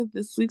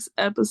This week's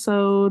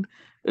episode.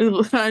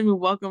 I mean,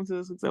 welcome to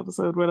this week's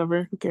episode.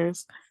 Whatever, who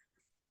cares?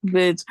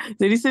 Bitch,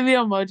 did you see the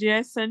emoji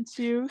I sent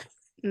you?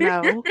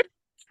 No.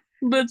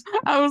 But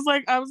I was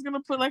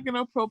gonna put like an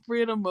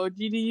appropriate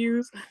emoji to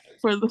use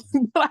for the,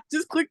 but I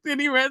just clicked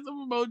any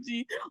random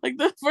emoji, like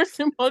the first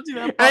emoji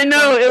that I popped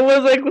know up. it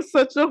was like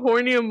such a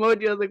horny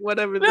emoji. I was like,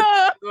 whatever. This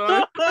No!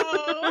 one.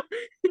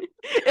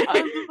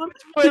 I was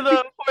just for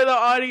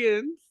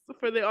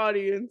the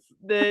audience,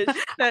 that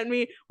she sent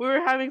me. We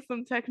were having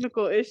some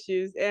technical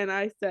issues, and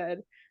I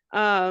said,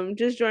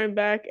 just join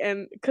back,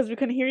 and because we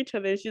couldn't hear each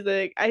other, and she's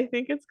like, I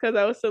think it's because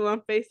I was still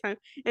on FaceTime,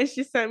 and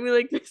she sent me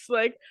like this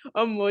like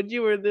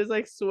emoji where there's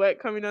like sweat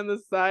coming on the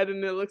side,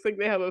 and it looks like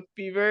they have a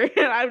fever,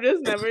 and I've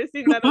just never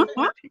seen that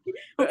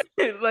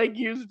emoji like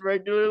used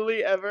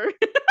regularly ever.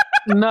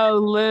 no,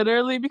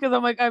 literally, because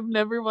I'm like I've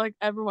never like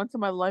ever once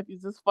in my life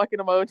used this fucking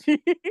emoji.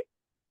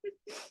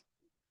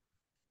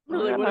 Oh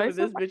my Like, god, how whatever, is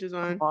this it bitch is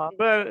on. my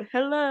But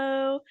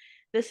hello,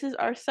 this is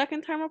our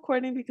second time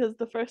recording because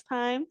the first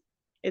time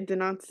it did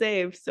not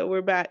save, so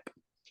we're back.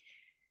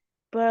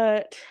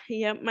 But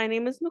yep, my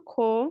name is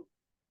Nicole,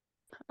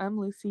 I'm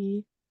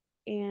Lucy.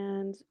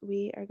 and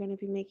we are going to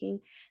be making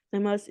the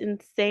most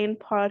insane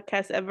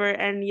podcast ever.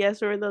 And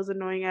yes, we're those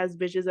annoying ass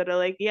bitches that are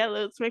like, yeah,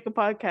 let's make a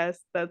podcast.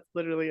 That's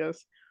literally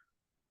us.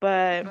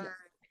 But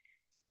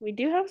we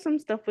do have some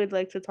stuff we'd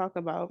like to talk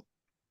about.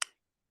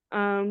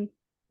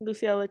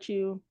 Lucy, I'll let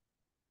you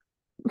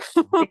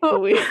take the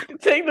wheel.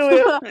 Take the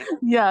wheel.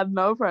 Yeah,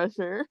 no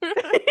pressure.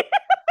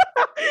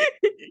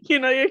 You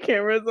know your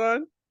camera's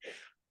on.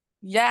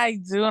 Yeah, I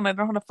do, and I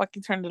don't know how to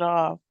fucking turn it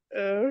off.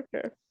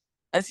 Okay.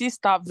 I see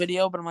stop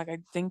video, but I'm like,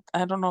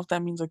 I don't know if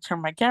that means like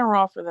turn my camera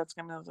off or that's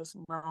gonna just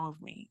remove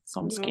me.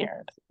 So I'm No,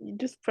 scared. you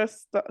just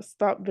press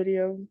stop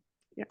video.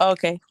 Yeah.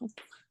 Okay.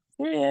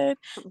 Period.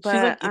 She's But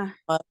like, yeah,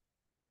 but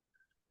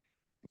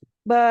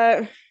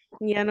but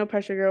yeah, no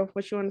pressure, girl.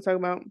 What you want to talk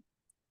about?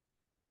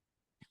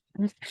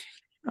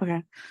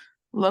 okay.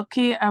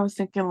 Low-key, I was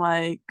thinking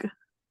like,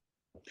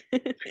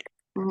 okay,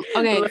 so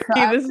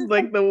Lucky, this is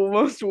like the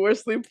most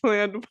worstly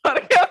planned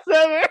podcast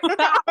ever.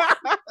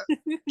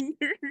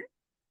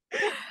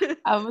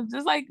 I was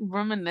just like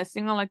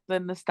reminiscing on like the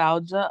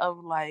nostalgia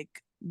of like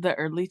the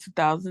early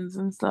 2000s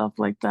and stuff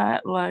like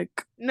that. Like,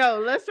 No,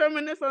 let's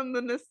reminisce on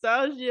the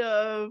nostalgia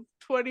of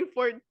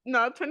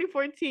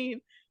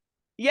 2014.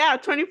 Yeah,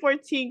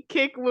 2014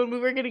 kick when we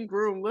were getting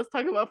groomed. Let's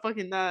talk about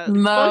fucking that. Fuck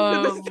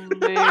the no, nostalgia.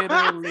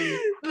 literally.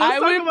 Let's I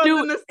talk would about the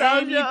do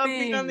nostalgia of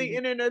being on the anything.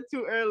 internet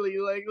too early.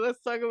 Like, let's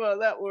talk about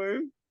that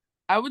word.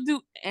 I would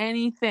do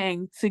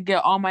anything to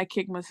get all my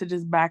kick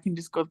messages back and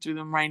just go through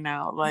them right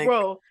now. Like,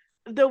 Bro,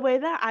 the way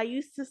that I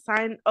used to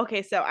sign,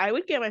 okay, so I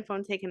would get my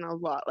phone taken a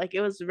lot. Like,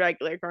 it was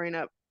regular growing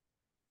up.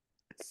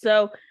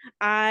 So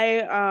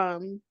I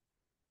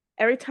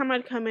every time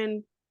I'd come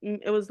in,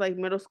 it was like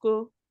middle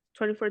school.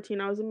 2014,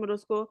 I was in middle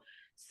school.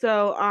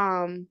 So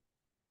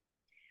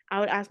I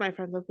would ask my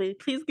friends, like,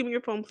 please give me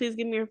your phone, please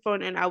give me your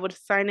phone. And I would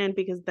sign in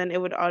because then it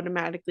would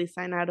automatically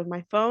sign out of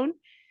my phone.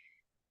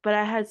 But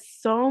I had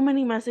so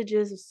many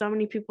messages of so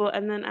many people.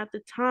 And then at the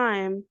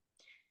time,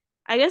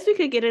 I guess we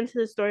could get into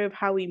the story of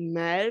how we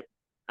met.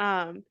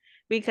 Um,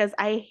 because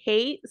I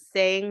hate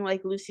saying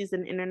like Lucy's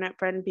an internet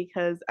friend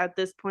because at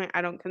this point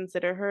I don't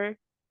consider her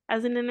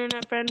as an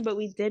internet friend, but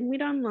we did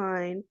meet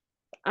online.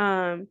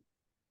 Um,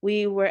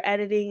 we were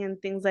editing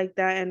and things like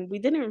that, and we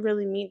didn't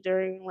really meet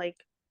during like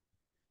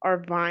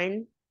our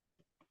Vine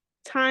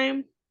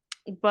time,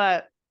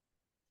 but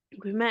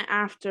we met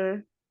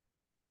after.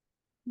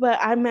 But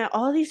I met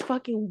all these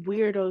fucking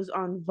weirdos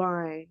on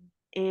Vine,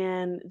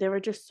 and they were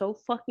just so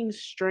fucking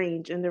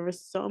strange. And there were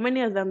so many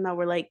of them that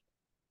were like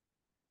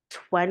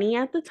 20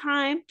 at the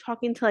time,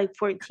 talking to like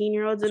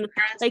 14-year-olds. And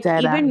like,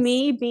 dead even ass.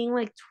 me being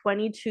like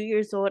 22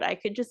 years old, I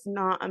could just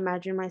not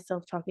imagine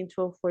myself talking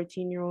to a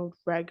 14-year-old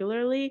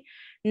regularly,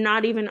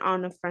 not even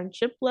on a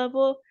friendship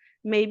level.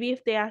 Maybe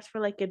if they asked for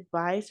like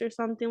advice or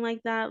something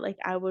like that, like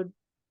I would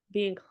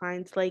be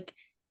inclined to like,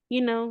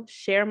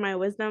 share my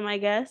wisdom, I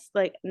guess.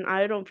 Like,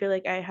 I don't feel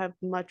like I have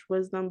much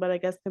wisdom, but I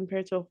guess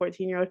compared to a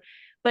 14-year-old.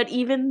 But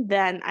even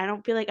then, I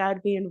don't feel like I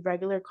would be in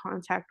regular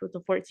contact with a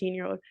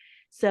 14-year-old.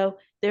 So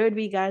there would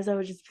be guys that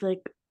would just be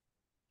like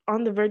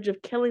on the verge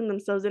of killing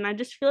themselves. And I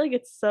just feel like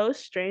it's so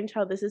strange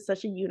how this is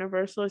such a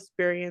universal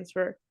experience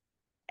for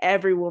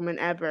every woman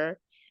ever,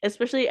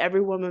 especially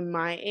every woman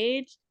my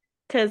age,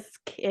 because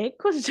kick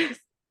was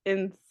just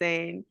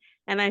insane.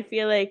 And I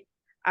feel like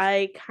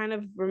I kind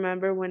of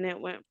remember when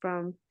it went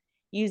from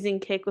using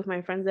kick with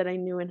my friends that I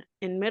knew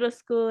in middle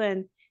school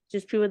and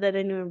just people that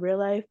I knew in real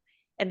life,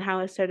 and how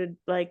it started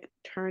like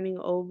turning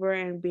over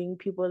and being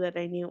people that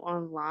I knew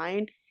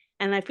online.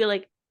 And I feel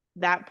like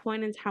that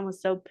point in time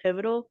was so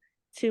pivotal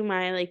to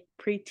my like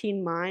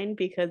preteen mind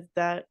because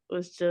that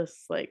was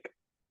just like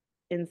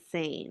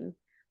insane.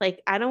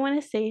 Like, I don't want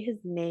to say his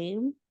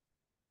name,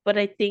 but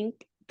I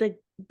think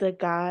the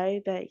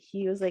guy that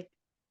he was like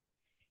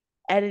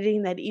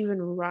editing that even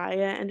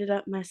Raya ended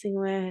up messing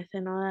with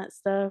and all that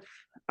stuff.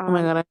 Oh my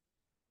Um god,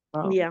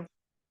 bro. yeah,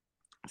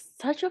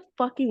 such a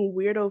fucking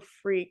weirdo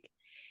freak.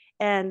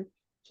 and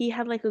he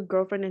had like a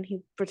girlfriend and he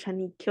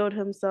pretended he killed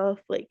himself.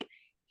 Like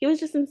he was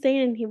just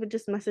insane and he would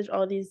just message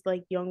all these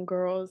like young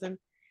girls and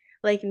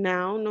like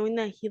now knowing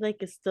that he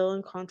like is still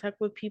in contact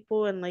with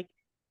people and like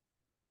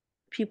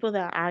people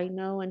that I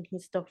know and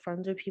he's still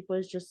friends with people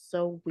is just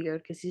so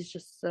weird because he's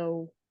just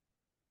so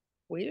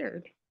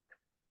weird.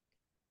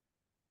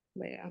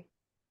 But yeah.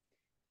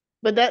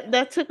 But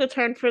that took a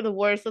turn for the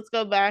worse. Let's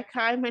go back.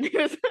 Hi, my name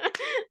is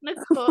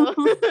Nicole.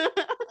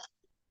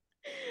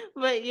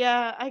 But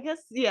yeah, I guess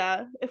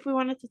yeah, if we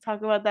wanted to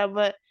talk about that,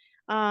 but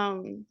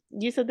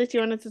you said that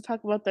you wanted to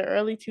talk about the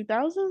early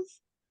 2000s?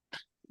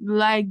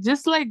 Like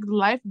just like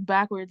life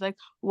backwards. Like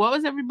what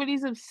was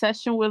everybody's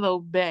obsession with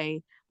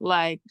Obey?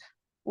 Like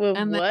With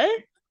and then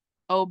what?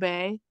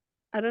 Obey.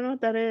 I don't know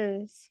what that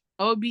is.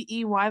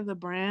 OBEY the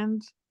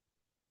brand.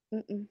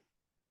 Mm-mm.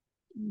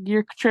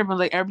 You're tripping.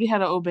 Like everybody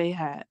had an Obey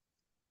hat.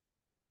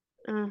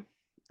 Uh,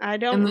 I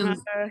don't And then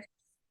remember.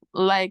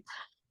 like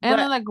and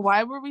then But like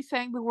why were we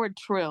saying the word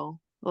trill?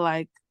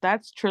 Like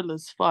that's trill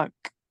as fuck.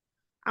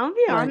 I'm gonna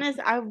be Like honest,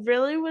 I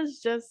really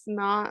was just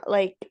not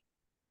like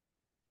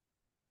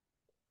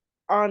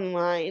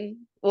online.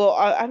 Well,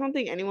 I don't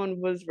think anyone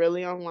was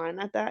really online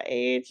at that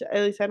age.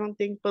 At least I don't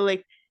think, but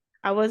like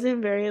I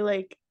wasn't very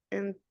like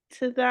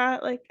into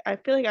that. Like I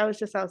feel like I was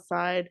just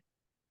outside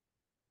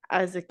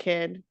as a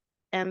kid.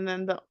 And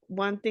then the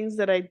one things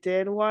that I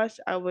did watch,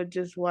 I would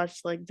just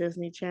watch like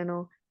Disney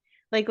Channel.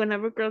 Like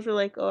whenever girls were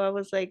like, "Oh, I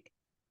was like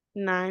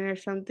 9 or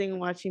something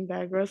watching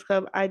Bad Girls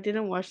Club," I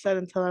didn't watch that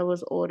until I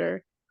was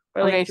older.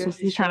 Or okay, like so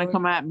Jersey she's trying to Shore.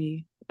 come at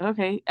me.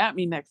 Okay, at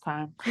me next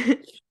time.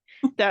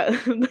 That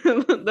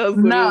that was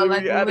No, literally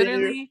like me out of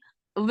you.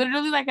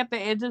 literally like at the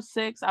age of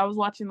 6, I was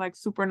watching like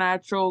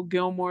Supernatural,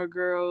 Gilmore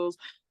Girls.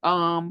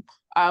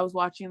 I was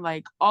watching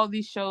like all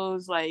these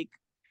shows like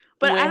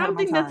But way I ahead of don't my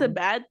think that's a time.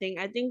 bad thing.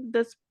 I think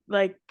that's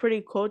like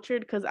pretty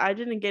cultured because I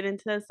didn't get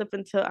into that stuff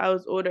until I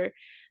was older.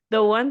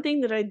 The one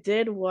thing that I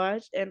did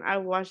watch, and I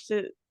watched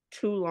it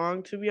too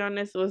long to be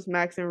honest, was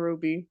Max and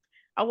Ruby.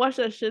 I watched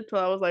that shit till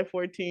I was like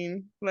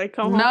 14. Like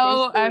come home from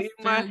No, school, I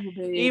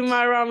feel you, eat bitch.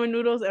 my ramen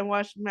noodles and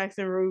watch Max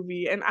and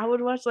Ruby. And I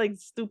would watch like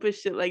stupid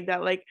shit like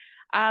that. Like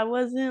I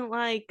wasn't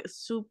like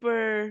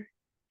super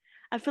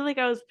I feel like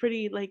I was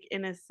pretty like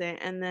innocent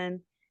and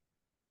then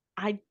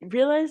I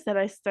realized that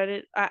I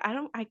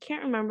don't I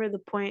can't remember the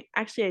point.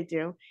 Actually I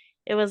do.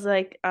 It was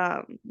like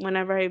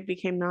whenever I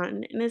became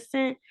non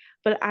innocent,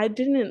 but I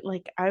didn't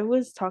like I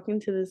was talking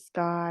to this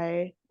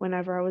guy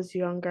whenever I was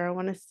younger. I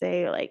want to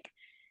say like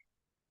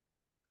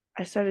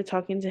I started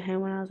talking to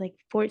him when I was like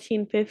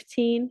 14,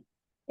 15.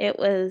 It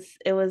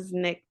was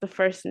Nick, the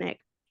first Nick.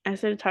 I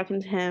started talking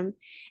to him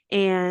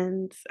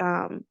and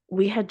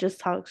we had just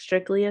talked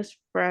strictly as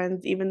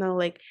friends, even though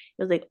like it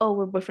was like, oh,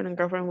 we're boyfriend and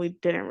girlfriend. We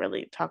didn't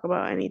really talk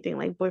about anything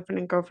like boyfriend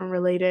and girlfriend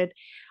related.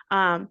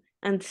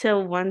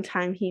 Until one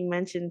time he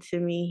mentioned to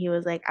me, he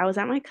was like, I was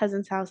at my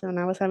cousin's house and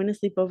I was having a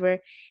sleepover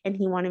and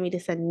he wanted me to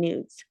send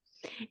nudes.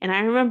 And I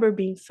remember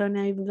being so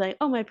naive, like,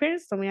 oh, my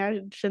parents told me I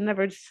should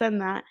never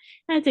send that.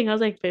 And I think I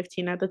was like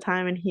 15 at the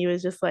time, and he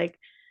was just like,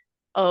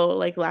 oh,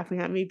 like laughing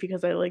at me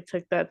because I like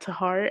took that to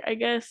heart, I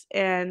guess.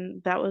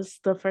 And that was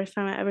the first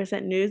time I ever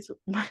sent nudes.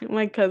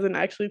 My cousin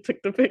actually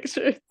took the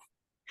picture.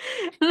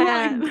 Oh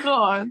my And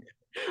god.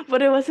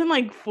 but it wasn't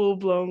like full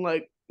blown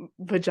like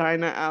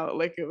vagina out.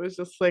 Like it was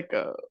just like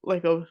a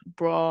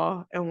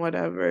bra and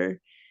whatever.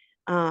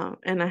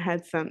 And I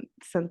had sent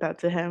that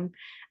to him.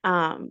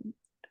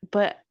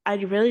 But I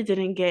really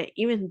didn't get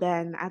even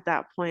then at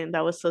that point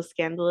that was so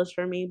scandalous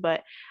for me,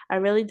 but I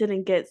really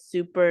didn't get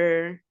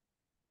super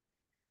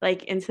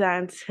like into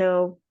that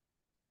until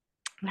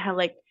I had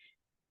like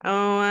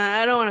oh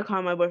I don't want to call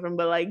him my boyfriend,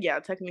 but like yeah,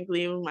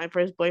 technically it was my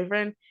first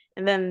boyfriend.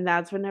 And then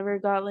that's whenever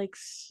it got like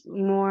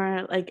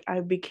more like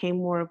I became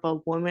more of a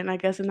woman, I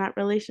guess, in that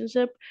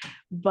relationship.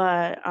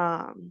 But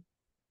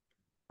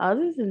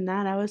other than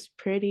that, I was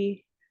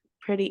pretty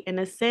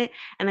innocent.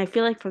 And I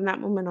feel like from that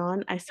moment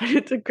on, I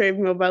started to crave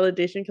male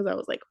validation because I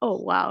was like, oh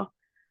wow,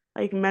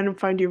 like men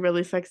find you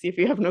really sexy if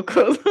you have no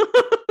clothes.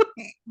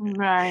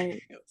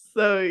 Right.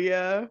 So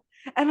yeah.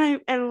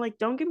 And like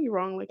don't get me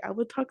wrong, like I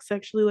would talk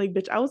sexually, like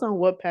bitch, I was on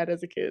Wattpad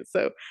as a kid.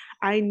 So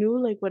I knew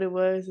like what it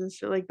was and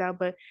shit like that,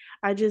 but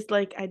I just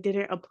like I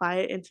didn't apply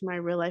it into my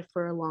real life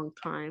for a long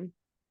time.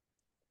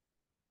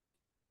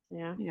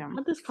 Yeah. Yeah.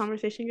 How'd this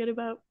conversation get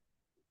about?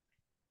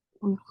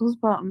 It was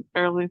about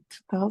early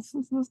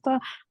 2000s and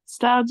stuff.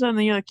 Nostalgia, and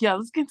then you're like, yeah,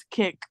 let's get to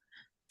Kick.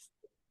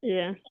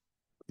 Yeah.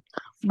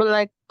 But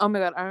like, oh my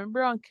god, I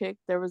remember on Kick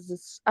there was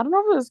this. I don't know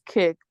if it was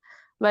Kick.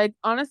 Like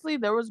honestly,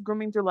 there was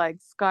grooming through like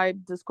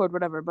Skype, Discord,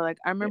 whatever. But like,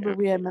 I remember Yeah.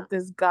 we had met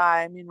this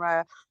guy. I mean,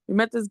 Raya, we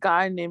met this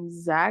guy named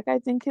Zach. I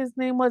think his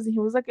name was. He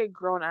was like a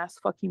grown ass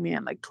fucking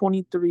man, like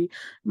 23,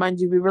 mind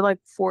you. We were like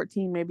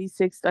 14, maybe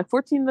six, like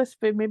 14,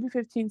 maybe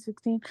 15,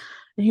 16,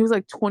 and he was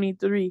like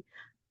 23.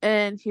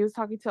 And he was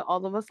talking to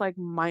all of us like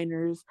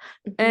minors.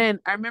 Mhm. And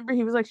I remember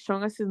he was like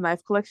showing us his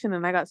knife collection,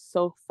 and I got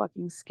so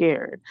fucking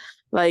scared.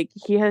 Like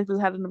he had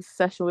an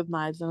obsession with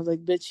knives, and I was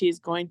like, "Bitch, he's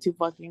going to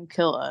fucking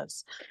kill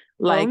us."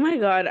 Oh Like, my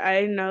God,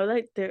 I know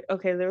like there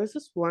was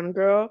this one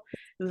girl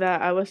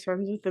that I was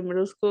friends with in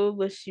middle school,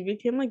 but she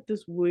became like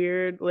this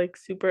weird, like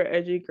super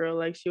edgy girl.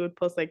 Like she would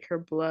post like her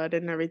blood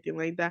and everything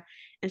like that.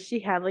 And she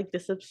had like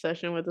this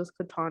obsession with this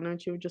katana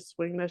and she would just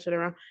swing that shit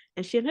around.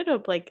 And she ended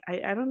up like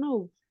I don't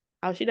know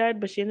how she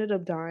died, but she ended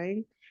up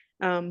dying.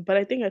 But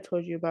I think I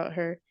told you about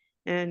her.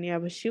 And yeah,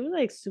 but she was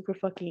like super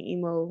fucking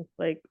emo,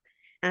 like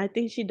and I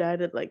think she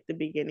died at like the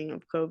beginning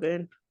of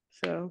COVID.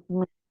 So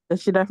did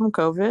she die from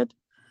COVID?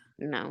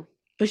 no.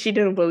 But she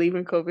didn't believe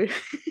in COVID.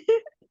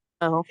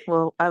 Oh,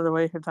 well, either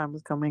way, her time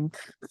is coming.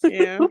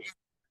 Yeah.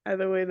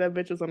 Either way, that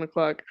bitch was on the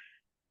clock.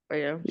 But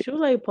yeah, she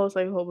was like post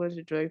like a whole bunch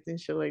of drugs and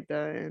shit like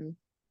that. And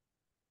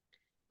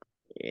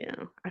yeah,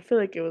 I feel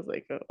like it was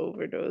like an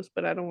overdose,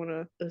 but I don't want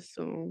to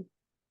assume.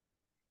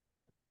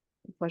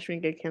 Watch me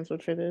get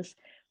canceled for this.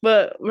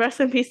 But rest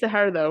in peace to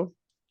her though.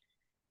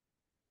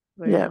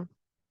 But Yeah. yeah,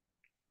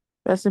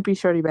 Rest in peace,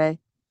 Shorty Bay.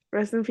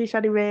 rest in peace,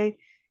 Shadi Bay.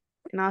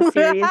 In all Yo,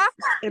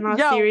 why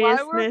were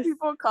seriousness,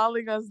 people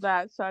calling us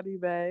that,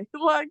 Shotty Bay?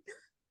 Like,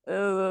 who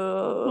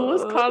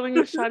was uh, calling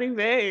us Shadi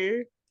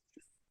Bay?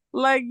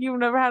 like you've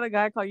never had a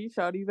guy call you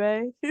Shotty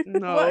Bay? Like,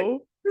 No.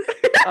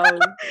 oh, I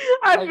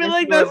I feel guess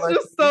like you were that's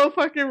just lucky. so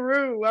fucking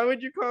rude. Why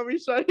would you call me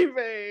Shadi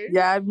Bay?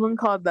 Yeah, I've been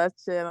called that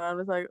shit, and I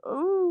was like,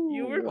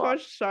 You were ooh, called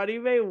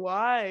Shadi Bay.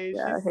 Why?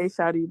 yeah, She's hey,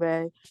 Shotty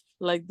Bay.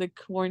 Like the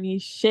corny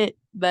shit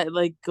that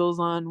like goes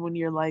on when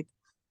you're like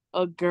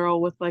a girl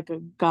with like a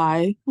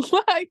guy.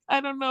 Like, I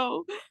don't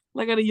know,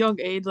 like at a young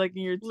age, like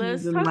in your teens,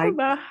 Let's and talk like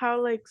about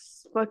how like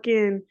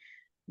fucking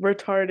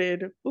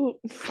retarded. Ooh.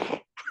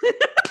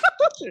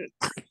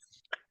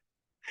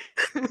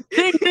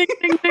 ding, ding,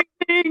 ding, ding,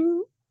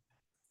 ding.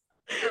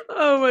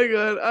 Oh my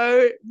god.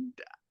 I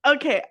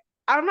okay.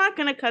 I'm not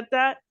gonna cut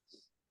that.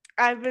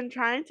 I've been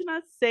trying to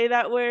not say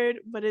that word,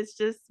 but it's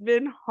just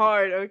been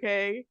hard,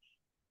 okay?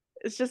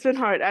 It's just been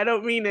hard. I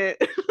don't mean it.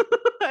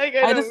 Like I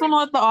I don't just want to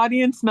let the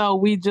audience know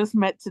we just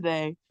met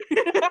today.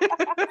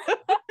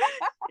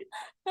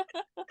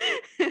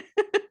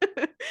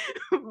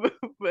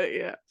 but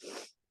yeah.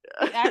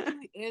 She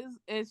actually is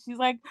she's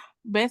like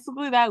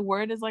basically that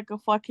word is like a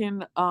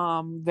fucking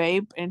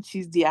vape and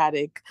she's the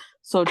addict.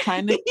 So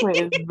trying to quit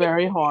is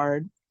very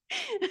hard.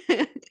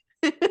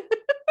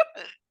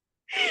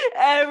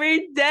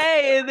 Every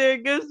day there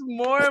gets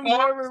more and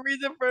more of a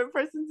reason for a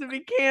person to be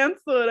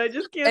canceled. I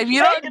just can't If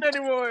you take don't it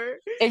anymore.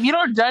 if you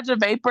don't judge a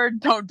vapor,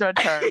 don't judge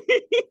her.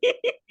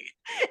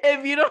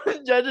 If you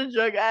don't judge a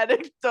drug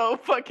addict,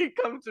 don't fucking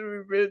come to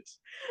me, bitch.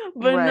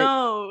 But Right.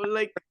 no,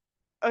 like,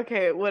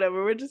 okay,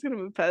 whatever. We're just gonna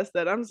move past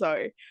that. I'm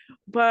sorry,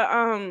 but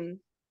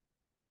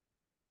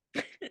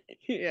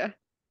yeah.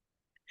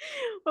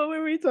 What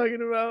were we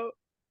talking about?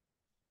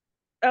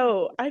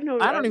 Oh, I know.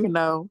 I don't even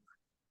know.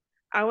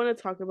 I want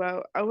to talk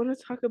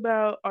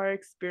about our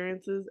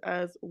experiences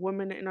as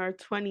women in our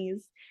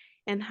 20s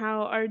and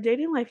how our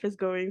dating life is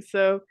going.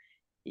 So,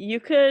 you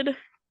could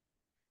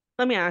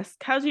let me ask,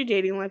 how's your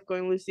dating life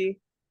going,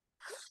 Lucy?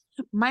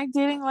 My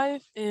dating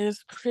life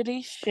is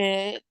pretty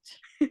shit.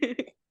 To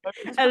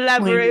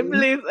Elaborate, clean.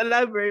 please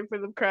elaborate for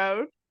the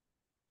crowd.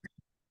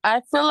 I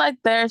feel like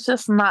there's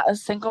just not a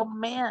single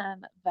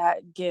man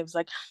that gives.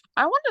 Like,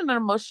 I want an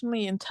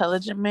emotionally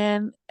intelligent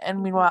man,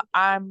 and meanwhile,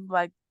 I'm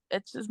like,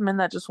 it's just men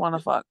that just want to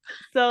fuck.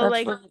 So, That's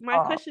like, really my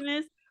all. question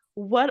is,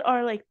 what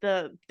are like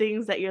the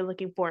things that you're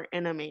looking for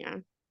in a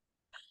man?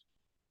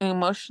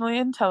 Emotionally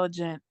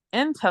intelligent,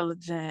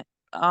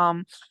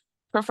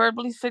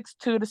 preferably 6'2"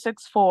 to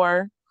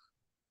 6'4".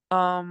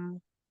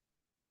 Um,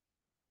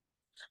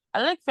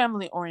 I like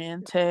family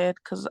oriented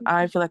because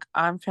I feel like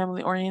I'm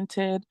family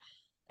oriented.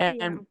 Yeah,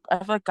 And I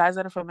feel like guys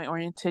that are family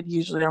oriented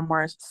usually are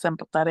more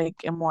sympathetic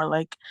and more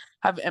like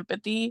have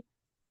empathy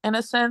in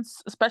a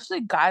sense,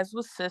 especially guys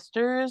with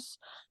sisters.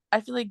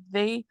 I feel like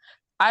they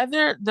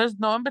either there's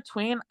no in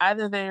between,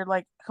 either they're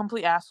like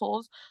complete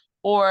assholes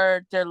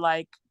or they're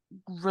like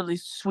really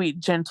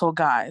sweet, gentle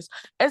guys.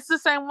 It's the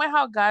same way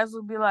how guys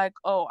would be like,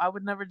 "Oh, I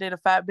would never date a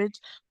fat bitch,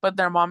 but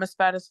their mom is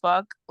fat as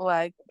fuck."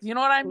 Like, you know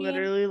what I mean?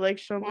 literally, like,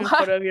 show me a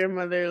photo of your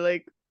mother,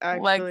 like,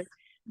 Like, actually.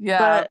 yeah.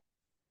 But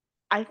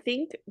I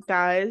think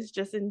guys,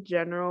 just in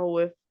general,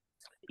 with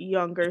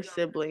younger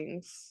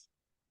siblings,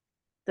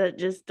 that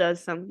just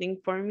does something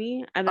for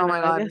me. I don't Oh know. my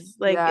I God. guess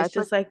like Yeah, it's it's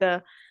like just like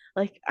a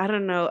like I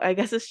don't know. I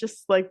guess it's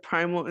just like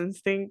primal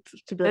instinct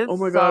to be like, oh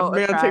it's my god, so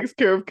man takes attractive.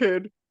 care of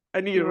kid.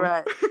 I need You're him.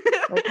 right.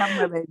 Like have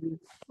my baby.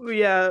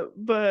 Yeah,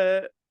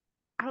 but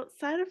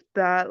outside of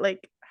that,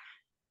 like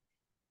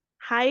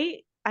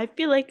height, I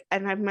feel like,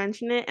 and I've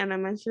mentioned it, and I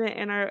mentioned it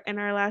in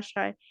our last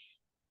try.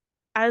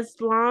 As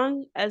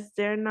long as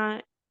they're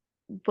not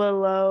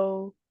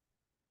below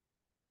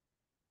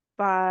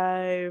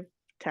 5'10",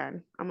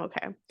 I'm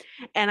okay.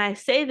 And I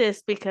say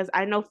this because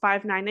I know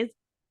 5'9"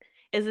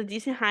 is a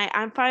decent height.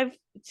 I'm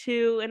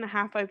 5'2" and a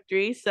half,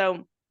 5'3",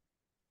 so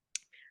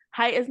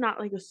height is not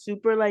like a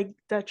super like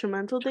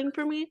detrimental thing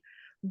for me.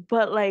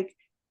 But like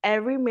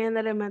every man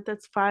that I met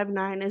that's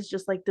 5'9" is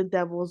just like the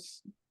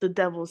devil's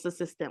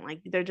assistant.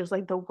 Like they're just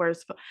like the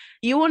worst.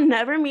 You will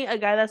never meet a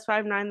guy that's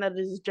 5'9" that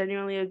is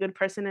genuinely a good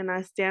person, and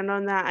I stand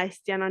on that. I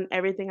stand on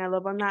everything I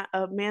love on that.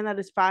 A man that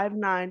is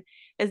 5'9"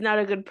 is not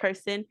a good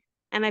person,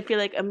 and I feel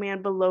like a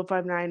man below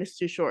 5'9" is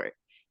too short.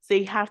 So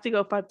you have to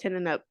go 5'10"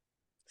 and up.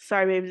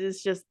 Sorry, babies,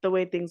 it's just the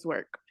way things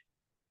work.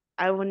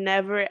 I will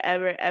never,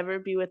 ever, ever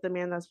be with a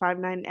man that's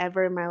 5'9"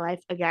 ever in my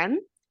life again.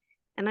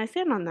 And I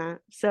stand on that.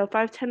 So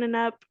 5'10" and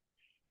up,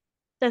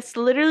 that's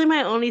literally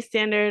my only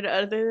standard.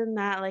 Other than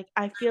that, like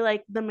I feel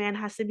like the man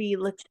has to be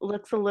looks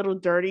a little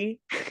dirty.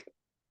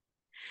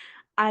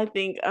 I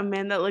think a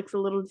man that looks a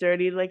little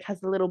dirty, like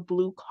has a little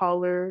blue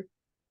collar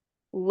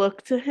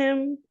look to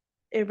him,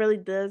 it really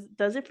does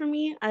it for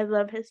me. I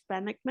love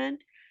Hispanic men,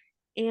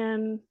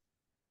 and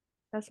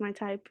that's my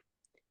type.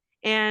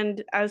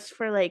 And as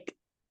for like,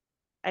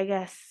 I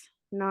guess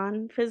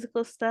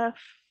non-physical stuff,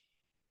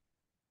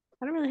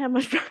 I don't really have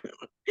much.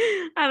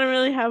 I don't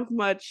really have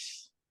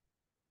much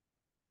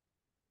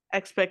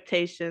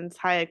expectations,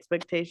 high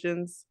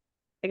expectations.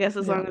 I guess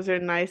as Yeah. long as they're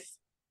nice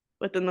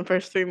within the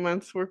first 3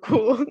 months, we're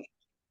cool.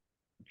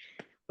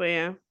 But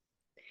yeah,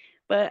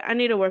 but I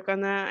need to work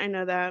on that. I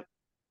know that.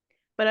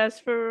 But as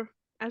for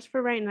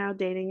right now,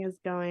 dating is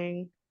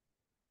going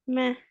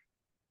meh.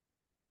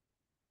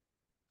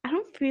 I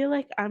don't feel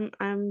like I'm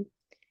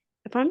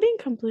if I'm being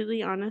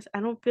completely honest,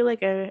 I don't feel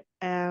like I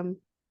am,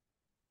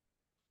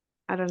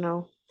 I don't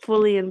know,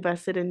 fully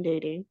invested in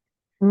dating.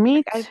 Me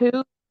Like I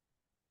too.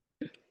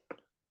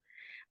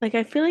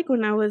 I feel like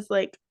when I was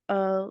like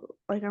I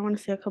want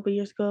to say a couple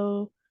years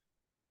ago.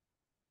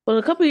 Well,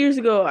 a couple years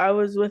ago, I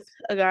was with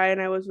a guy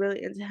and I was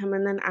really into him.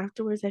 And then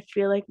afterwards, I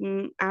feel like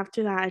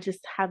after that, I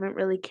just haven't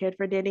really cared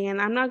for dating.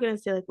 And I'm not gonna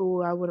say like,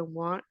 oh, I wouldn't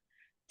want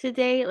to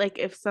date, like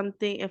if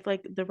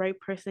like the right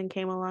person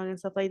came along and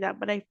stuff like that.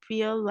 But I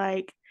feel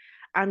like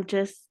I'm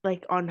just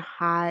like on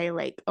high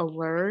like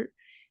alert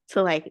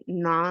to like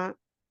not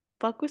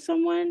fuck with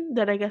someone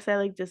that I guess I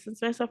like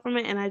distance myself from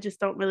it, and I just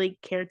don't really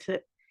care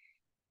to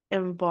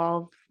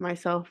involve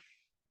myself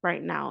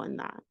right now in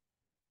that.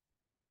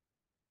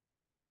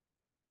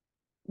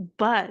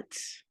 But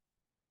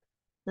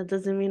that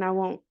doesn't mean I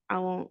won't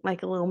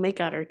like a little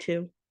makeout or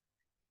two.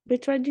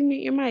 Bitch, why'd you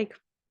mute your mic?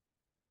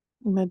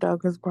 My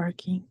dog is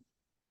barking.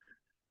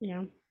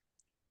 Yeah.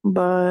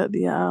 But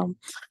yeah,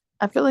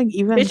 I feel like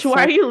even Bitch,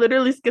 why are sex, you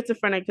literally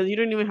schizophrenic? Because you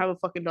don't even have a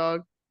fucking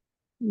dog.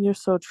 you're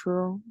so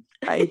true.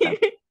 I ate that.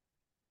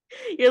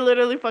 You're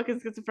literally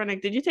fucking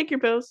schizophrenic. Did you take your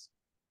pills?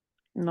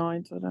 No, I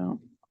didn't.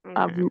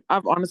 I've Okay.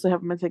 I've honestly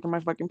haven't been taking my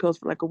fucking pills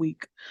for like a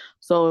week.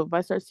 So if I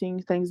start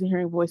seeing things and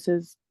hearing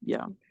voices,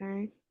 yeah.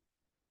 Okay.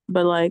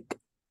 But like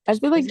I There's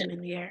feel like poison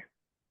in the air.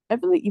 I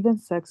feel like even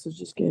sex is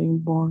just getting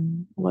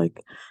boring. Like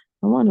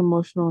I want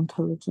emotional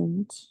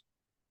intelligence.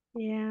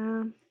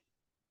 Yeah.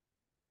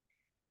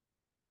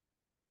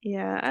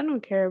 Yeah. I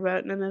don't care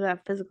about none of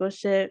that physical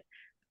shit.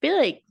 I feel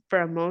like for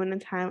a moment in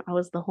time, I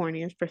was the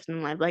horniest person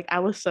in life. Like, I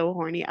was so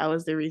horny. I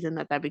was the reason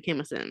that became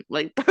a sin.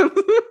 Like, that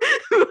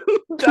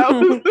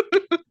was,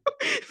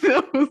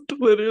 that was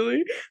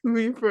literally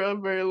me for a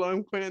very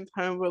long point in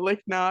time. But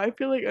like now, I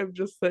feel like I'm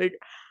just like,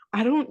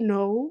 I don't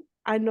know.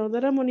 I know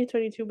that I'm only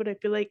 22, but I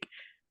feel like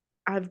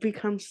I've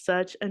become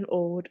such an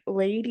old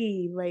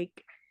lady.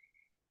 Like,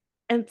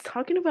 and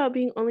talking about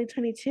being only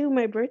 22,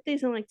 my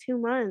birthday's in like 2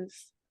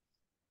 months.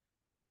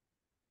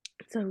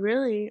 So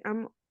really,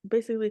 I'm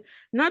basically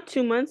not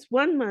 2 months,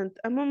 1 month.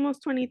 I'm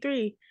almost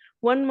 23.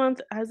 1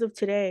 month as of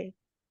today,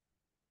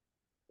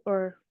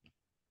 or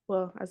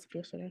well, as of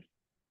yesterday.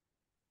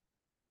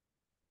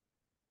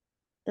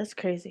 That's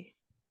crazy.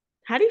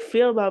 How do you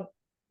feel about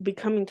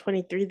becoming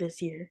 23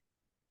 this year?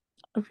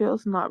 I feel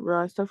it's not real.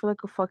 I still feel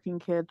like a fucking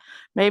kid.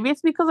 Maybe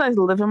it's because I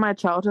live in my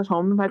childhood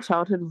home, in my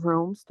childhood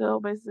room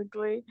still,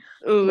 basically.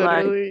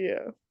 Like Literally,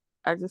 yeah.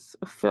 I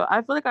feel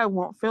like I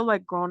won't feel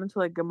like grown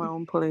until I get my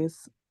own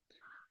place.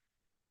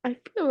 I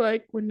feel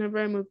like whenever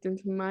I moved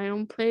into my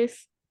own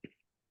place,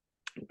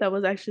 that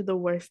was actually the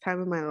worst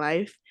time of my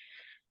life.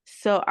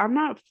 So I'm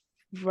not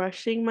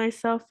rushing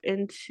myself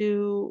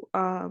into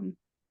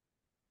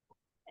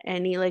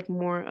any like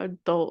more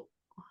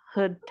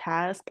adulthood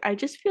task. I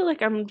just feel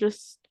like I'm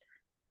just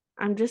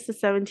a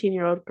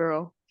 17-year-old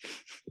girl.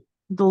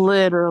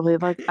 Literally,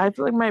 like I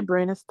feel like my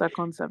brain is stuck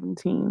on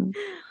 17.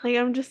 Like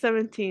I'm just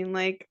 17.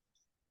 Like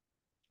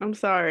I'm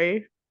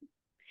sorry.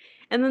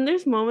 And then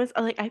there's moments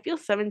like I feel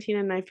 17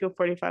 and I feel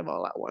 45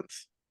 all at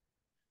once.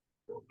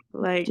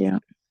 Like Yeah.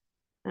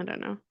 I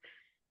don't know.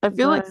 I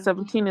feel like But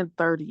 17 and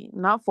 30.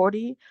 Not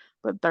 40,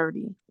 but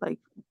 30. Like,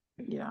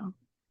 yeah.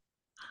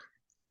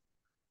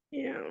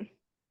 yeah.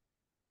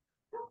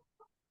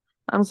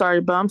 I'm sorry,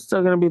 but I'm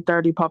still gonna be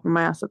 30 popping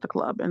my ass at the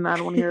club, and I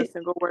don't want to hear a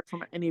single word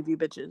from any of you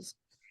bitches.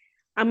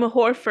 I'm a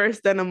whore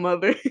first, then a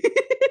mother.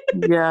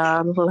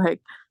 Yeah,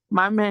 like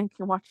my man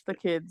can watch the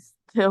kids.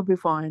 He'll be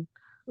fine.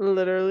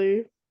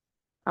 Literally.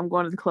 I'm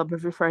going to the club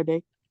every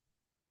Friday.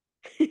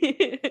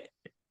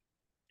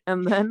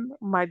 And then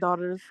my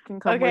daughters can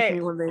come with Okay.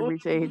 me when they Will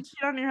reach you age.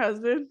 cheat on your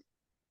husband?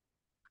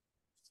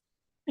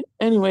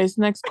 Anyways,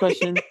 next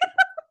question.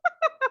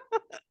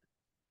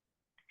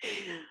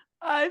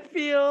 I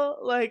feel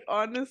like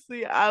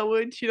honestly, I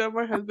would cheat on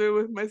my husband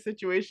with my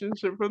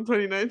situationship from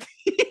 2019.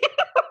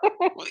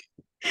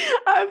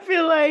 I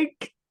feel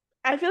like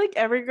I feel like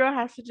every girl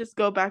has to just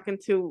go back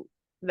into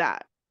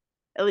that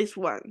at least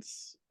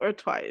once or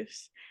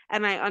twice.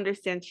 And I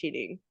understand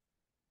cheating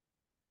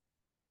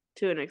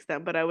to an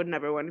extent, but I would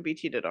never want to be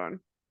cheated on.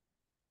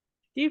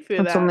 Do you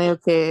feel It's that? only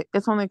okay.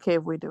 It's only okay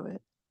if we do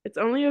it. It's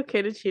only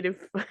okay to cheat if,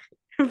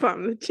 if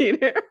I'm the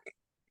cheater.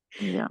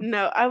 Yeah.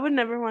 No, I would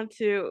never want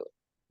to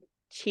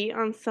cheat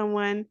on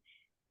someone,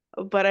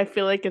 but I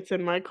feel like it's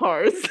in my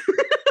cars.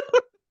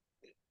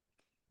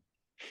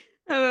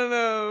 I don't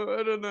know.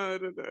 I don't know. I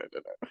don't know. I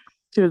don't know.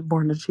 She was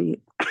born to cheat.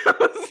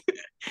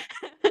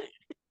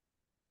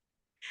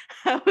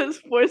 I was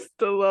forced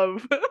to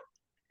love.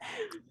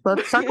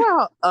 Let's talk about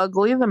how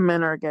ugly the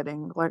men are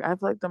getting. Like, I feel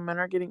like the men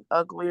are getting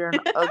uglier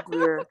and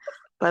uglier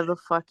by the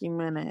fucking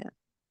minute.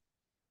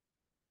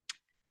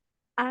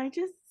 I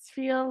just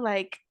feel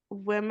like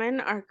women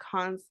are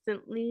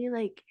constantly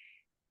like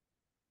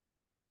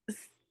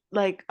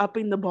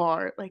upping the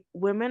bar. Like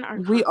women are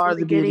We are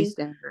constantly the beauty getting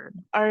standard.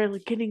 are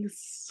getting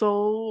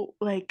so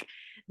like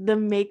the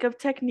makeup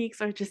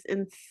techniques are just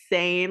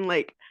insane.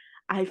 Like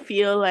I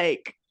feel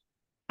like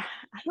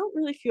I don't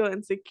really feel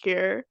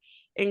insecure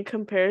in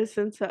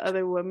comparison to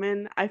other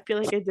women. I feel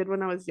like I did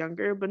when I was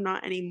younger, but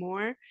not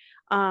anymore.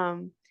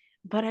 Um,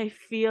 but I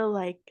feel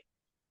like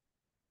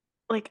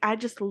I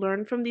just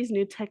learn from these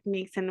new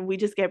techniques and we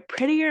just get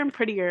prettier and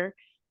prettier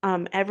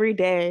every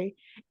day.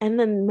 And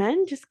then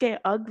men just get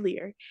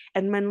uglier.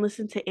 And men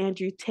listen to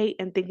Andrew Tate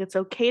and think it's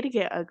okay to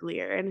get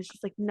uglier. And it's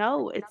just like,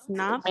 no, it's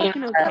not Man,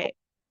 fucking okay.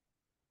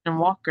 and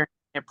Walker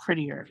get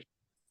prettier.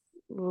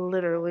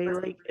 Literally,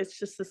 like it's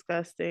just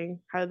disgusting.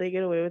 How they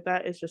get away with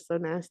that is just so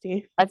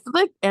nasty. I feel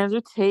like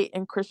Andrew Tate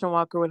and Christian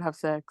Walker would have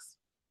sex.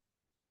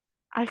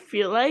 I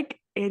feel like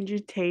Andrew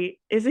Tate,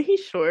 isn't he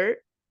short?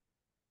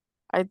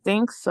 I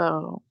think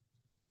so.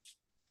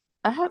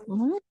 Let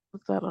me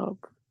look that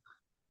up.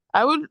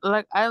 I would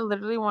like. I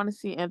literally want to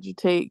see Andrew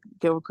Tate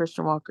get with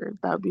Christian Walker.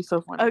 That would be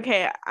so funny.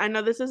 Okay, I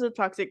know this is a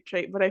toxic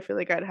trait, but I feel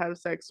like I'd have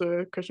sex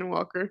with Christian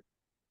Walker.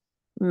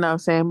 No,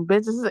 Sam.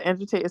 Bitch, this is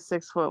Andrew Tate is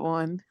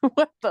 6'1".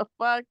 What the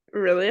fuck?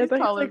 Really? I He's thought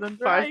he's taller like than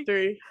five Drake.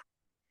 three.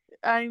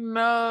 I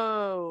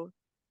know.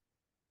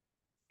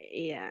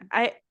 Yeah.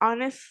 I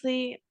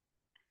honestly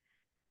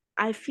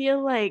I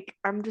feel like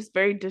I'm just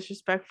very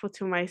disrespectful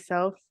to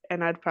myself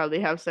and I'd probably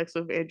have sex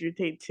with Andrew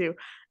Tate too.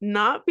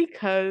 Not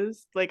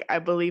because like I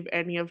believe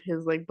any of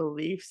his like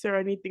beliefs or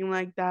anything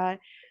like that,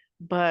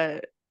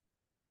 but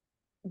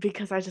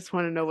because I just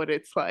want to know what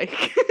it's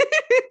like.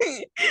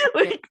 Yeah.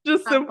 Like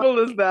just simple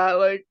as that.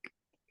 Like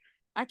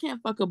I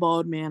can't fuck a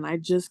bald man. I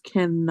just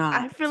cannot.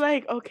 I feel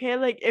like okay,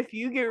 like if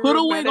you get Put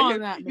real a mad wig at on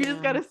him, that you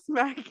just man. gotta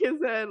smack his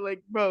head.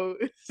 Like, bro,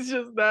 it's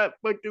just that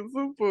fucking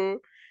simple.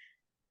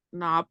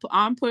 Nah,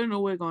 I'm putting a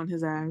wig on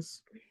his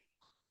ass.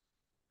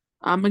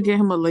 I'm gonna get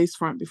him a lace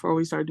front before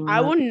we start doing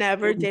I that. will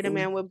never date a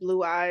man with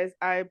blue eyes.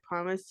 I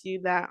promise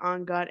you that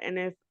on God. And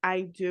if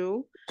I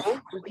do,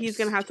 he's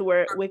gonna have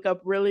to wake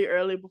up really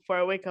early before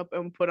I wake up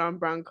and put on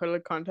brown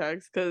colored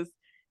contacts because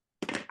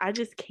I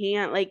just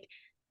can't. Like,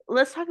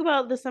 let's talk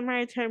about the summer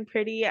I turned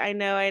pretty. I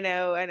know, I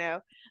know, I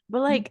know.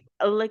 But like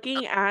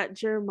looking at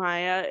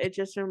Jeremiah, it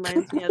just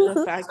reminds me of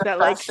the fact that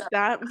like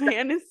that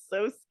man is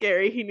so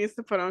scary. He needs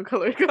to put on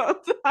colored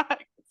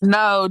contacts.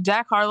 No,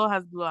 Jack Harlow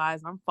has blue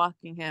eyes. I'm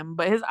fucking him,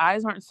 but his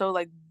eyes aren't so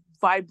like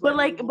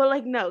vibrantly blue. But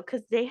like no,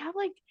 because they have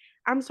like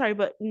I'm sorry,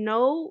 but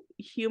no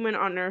human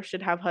on earth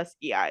should have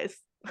husky eyes.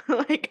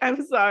 Like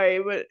I'm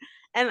sorry, but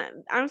and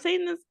I'm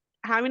saying this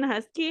having a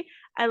husky,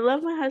 I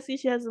love my husky.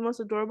 She has the most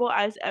adorable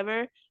eyes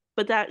ever,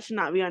 but that should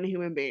not be on a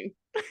human being.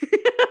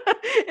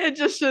 It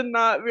just should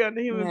not be on a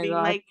Oh human my being.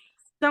 god. Like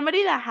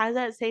somebody that has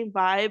that same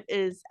vibe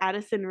is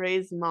Addison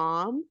Rae's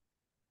mom.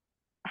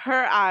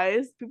 Her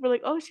eyes, people are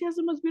like, oh, she has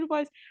the most beautiful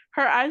eyes.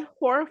 Her eyes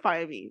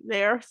horrify me.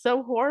 They are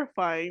so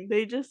horrifying.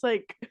 They just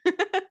like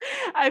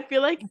I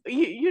feel like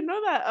you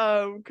know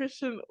that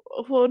Christian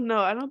well no,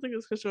 I don't think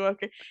it's Christian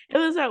Walker. It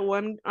was that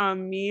one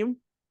meme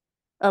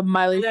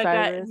Miley where that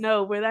guy Cyrus.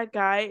 no, where that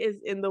guy is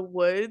in the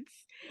woods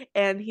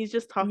and he's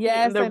just talking and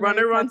Yes, the I know you're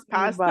runner runs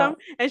talking past him about.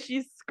 and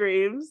she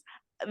screams.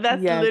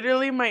 That's Yes.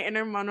 literally my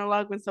inner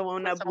monologue when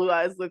someone with blue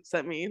eyes looks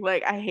at me.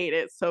 Like I hate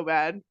it so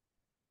bad.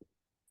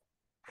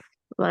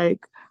 Like,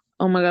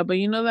 oh my god, but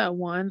you know that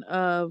one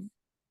of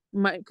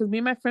my because me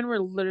and my friend were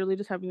literally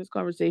just having this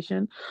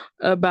conversation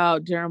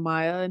about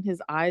Jeremiah and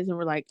his eyes, and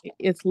we're like,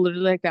 it's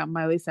literally like that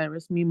Miley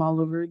Cyrus meme all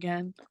over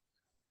again.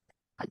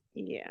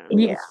 Yeah,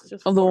 Yeah. it's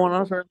just Oh, the one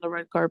of horrible. her on the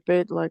red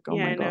carpet, like, oh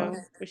Yeah, my I god. know.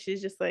 But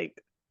she's just like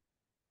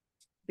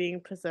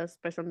being possessed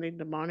by something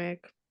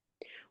demonic.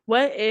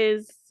 What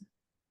is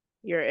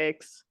your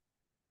ex?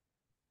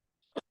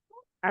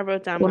 I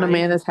wrote down When a mine.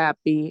 man is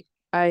happy,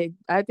 I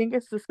think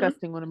it's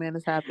disgusting when a man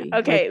is happy.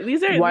 Like, Okay,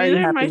 why are you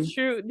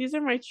happy? these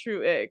are my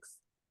true ex.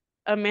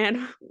 A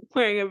man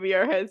wearing a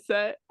VR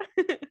headset.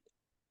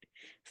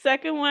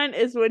 Second one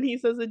is when he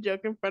says a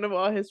joke in front of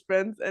all his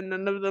friends and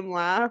none of them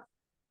laugh.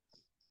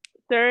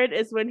 Third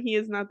is when he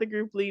is not the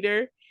group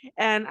leader.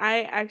 And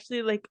I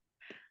actually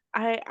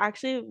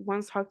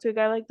once talked to a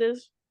guy like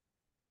this.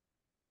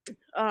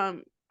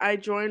 I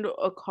joined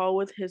a call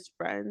with his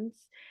friends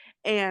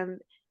and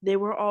they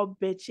were all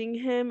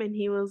bitching him and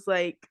he was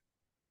like,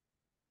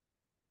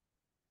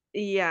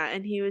 yeah,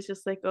 and he was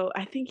just like, "Oh,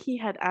 I think he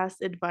had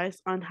asked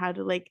advice on how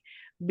to like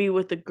be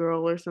with a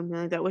girl or something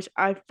like that," which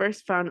I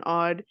first found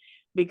odd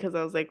because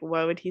I was like,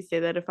 "Why would he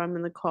say that if I'm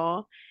in the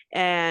call?"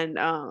 And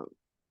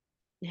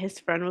his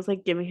friend was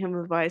like giving him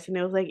advice, and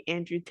it was like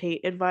Andrew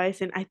Tate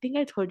advice, and I think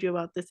I told you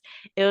about this.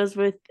 It was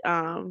with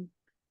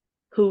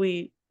who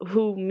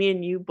me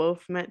and you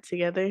both met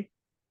together.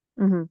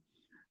 Hmm.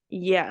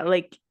 Yeah,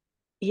 like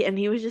and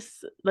he was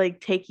just like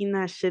taking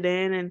that shit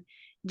in, and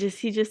just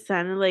he just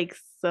sounded like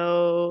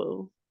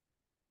so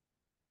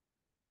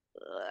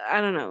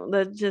I don't know.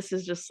 That just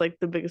is just like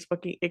the biggest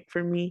fucking ick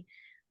for me.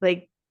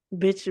 Like,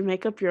 bitch,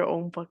 make up your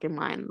own fucking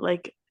mind.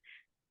 Like,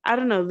 I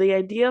don't know. The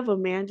idea of a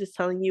man just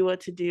telling you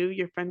what to do,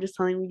 your friend just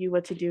telling you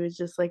what to do is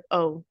just like,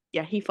 oh,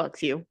 yeah, he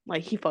fucks you.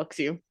 Like, he fucks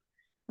you.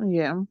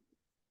 Yeah.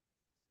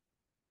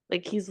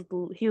 Like, he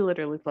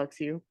literally fucks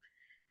you.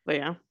 But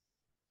yeah.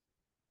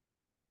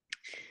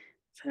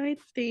 So I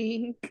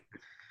think,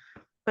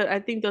 but I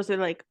think those are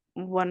like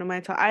one of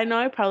my top. I know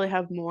I probably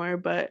have more,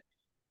 but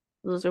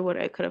those are what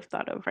I could have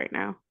thought of right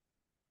now.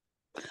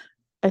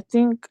 I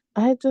think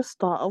I just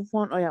thought of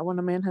one. Oh yeah, when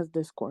a man has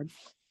Discord.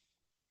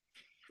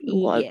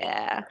 What?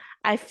 Yeah.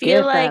 I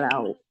feel Get that like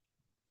out.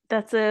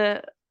 that's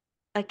a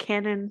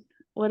canon.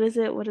 What is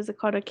it? What is it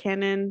called? A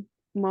canon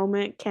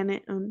moment,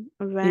 canon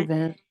event.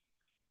 Event.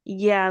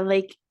 Yeah,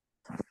 like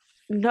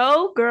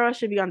no girl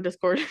should be on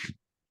Discord.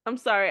 I'm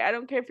sorry. I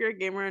don't care if you're a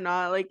gamer or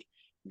not. Like,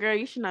 girl,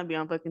 you should not be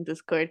on fucking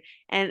Discord.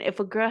 And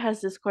if a girl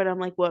has Discord, I'm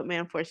like, what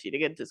man forced you to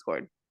get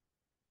Discord?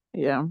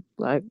 Yeah.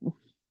 Like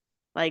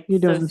Like, you're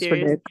so doing this for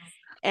serious. dick.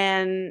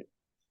 And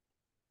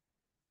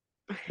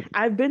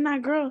I've been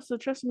that girl, so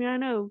trust me, I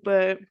know.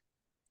 But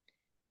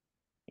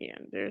yeah,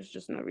 there's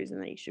just no reason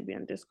that you should be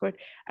on Discord.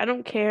 I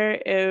don't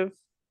care if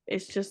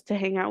it's just to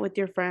hang out with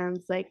your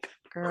friends. Like,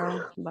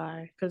 girl,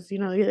 bye. Because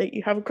you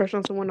have a crush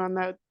on someone on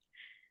that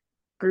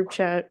group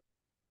chat,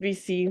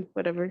 VC,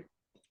 whatever.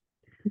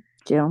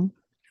 Yeah.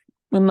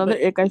 Another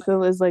But ick I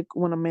feel is like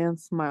when a man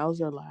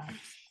smiles or laughs.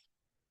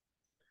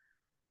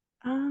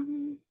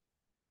 um,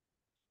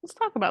 let's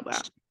talk about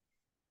that.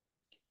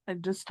 I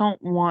just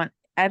don't want.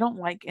 I don't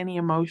like any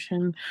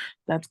emotion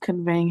that's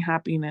conveying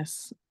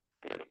happiness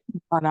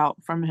brought out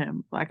from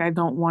him. Like I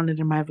don't want it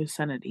in my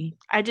vicinity.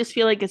 I just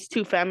feel like it's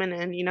too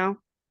feminine.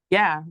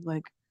 Yeah.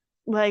 Like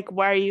Like,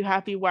 why are you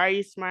happy? Why are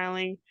you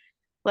smiling?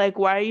 Like,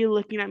 why are you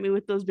looking at me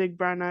with those big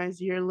brown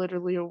eyes? You're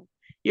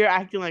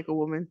acting like a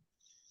woman.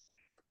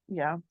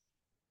 yeah.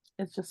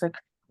 It's just like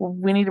well,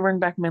 we need to bring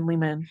back manly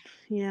men.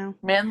 Yeah.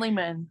 Manly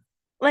men.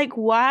 Like,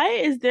 why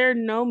is there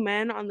no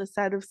men on the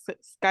side of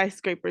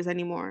skyscrapers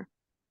anymore,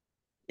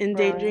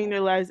 endangering Right.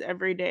 their lives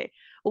every day?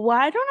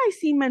 Why don't I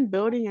see men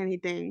building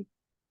anything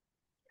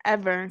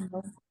ever?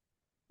 Nope.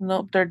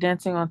 Nope, they're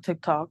dancing on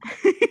TikTok.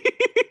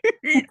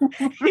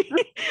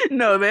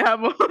 No, they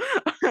have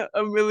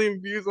a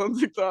million views on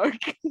TikTok.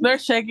 They're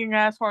shaking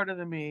ass harder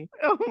than me.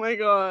 Oh my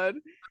god.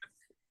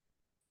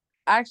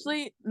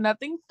 Actually,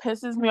 nothing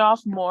pisses me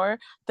off more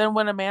than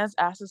when a man's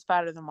ass is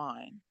fatter than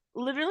mine.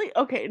 Literally,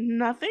 okay,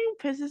 nothing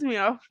pisses me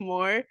off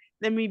more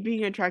than me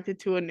being attracted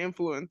to an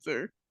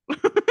influencer.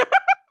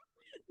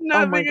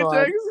 Oh my Nothing god.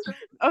 attracts.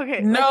 Okay,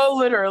 like, No,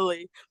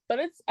 literally. But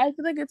it's I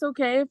feel like it's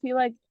okay if he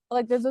like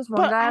there's this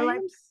one but guy I I like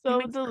am he so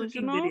makes cooking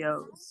delusional.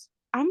 videos.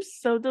 I'm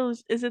so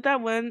delusional. Is it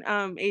that one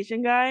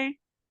Asian guy?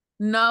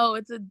 No,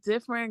 it's a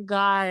different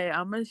guy.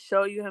 I'm gonna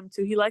show you him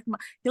too. He liked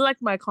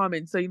my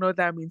comments, so you know what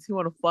that means. He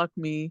wanna fuck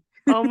me.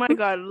 Oh my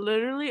god,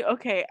 literally.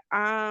 Okay,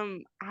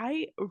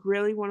 I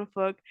really want to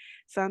fuck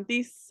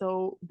Santi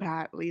so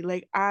badly.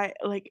 Like I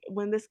like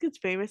when this gets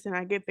famous and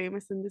I get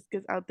famous and this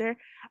gets out there,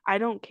 I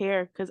don't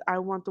care because I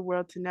want the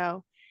world to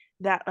know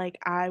that like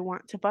I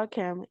want to fuck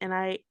him and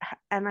I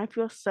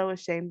feel so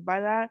ashamed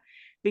by that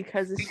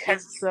because it's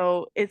just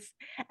so it's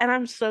and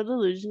I'm so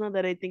delusional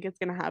that I think it's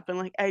gonna happen.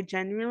 Like I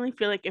genuinely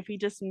feel like if he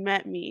just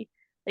met me,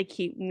 like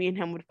he me and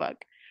him would fuck.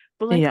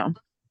 But Yeah.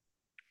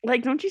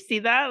 like, don't you see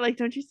that? Like,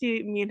 don't you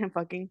see me and him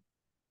fucking?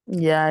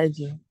 Yeah, I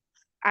do.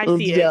 I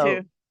see it Yo.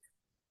 too.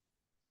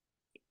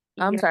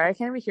 I'm Yeah, sorry, I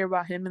can't even hear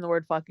about him and the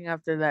word fucking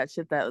after that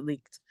shit that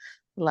leaked.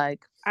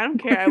 Like I don't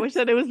care. I wish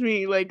that it was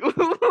me. Like,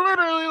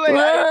 literally, like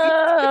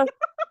ah!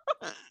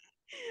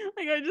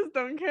 like I just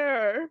don't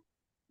care.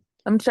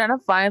 I'm trying to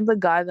find the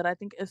guy that I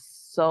think is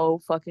so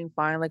fucking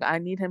fine. Like I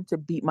need him to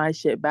beat my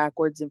shit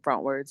backwards and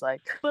frontwards,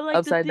 like But like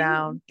upside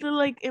down. the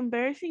like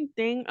embarrassing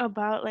thing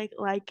about like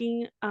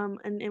liking an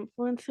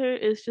influencer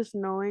is just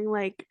knowing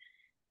like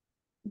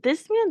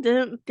this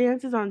man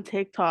dances on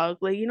TikTok.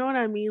 Like, you know what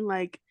I mean?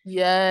 Like,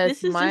 Yes, this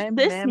is just my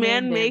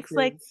man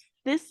dances.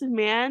 this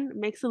man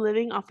makes a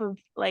living off of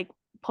like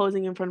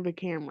posing in front of a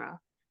camera,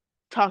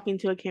 talking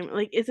to a camera.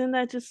 Like, isn't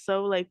that just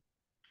so like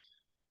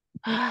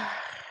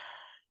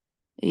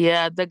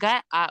Yeah, the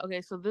guy.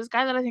 Okay, so this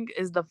guy that I think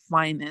is the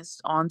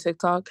finest on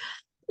TikTok,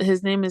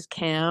 his name is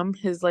Cam.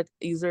 His like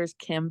user is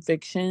Cam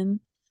Fiction,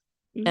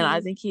 and I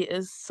Hmm. think he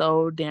is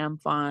so damn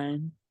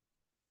fine.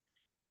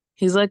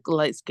 He's like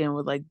light skinned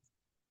with like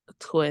a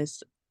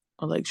twist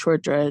or like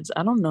short dreads.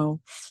 I don't know.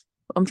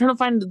 I'm trying to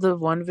find the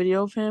one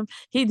video of him.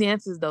 He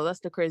dances though. That's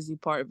the crazy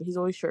part. But he's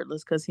always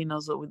shirtless because he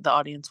knows what the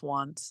audience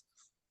wants.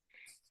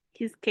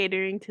 He's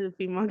catering to the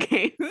female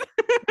gaze.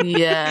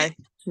 Yeah,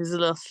 he's a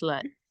little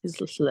slut. He's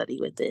a little slutty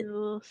with You it.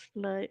 little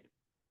slut.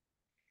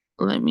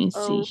 Let me see.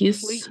 Oh,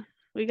 He's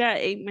we got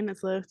 8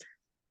 minutes left.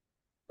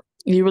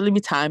 You really be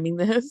timing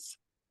this?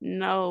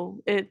 No,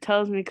 it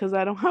tells me because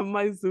I don't have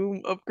my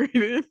Zoom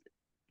upgraded.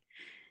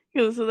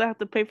 Because it says I have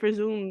to pay for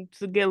Zoom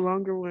to get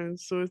longer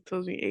ones, so it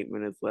tells me 8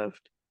 minutes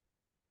left.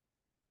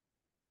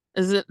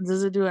 Does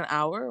it do an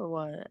hour or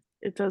what?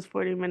 It says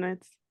 40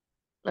 minutes.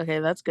 Okay,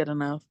 that's good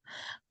enough.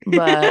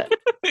 But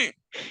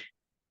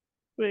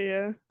But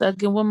yeah.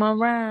 Stuck with my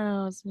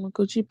rounds, my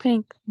Gucci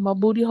pink, my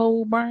booty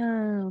hole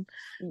brown.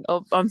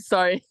 Oh, I'm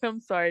sorry.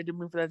 I'm sorry. I didn't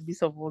mean for that to be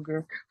so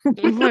vulgar.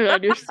 Oh my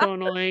god, you're so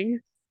annoying.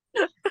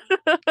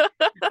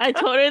 I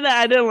told her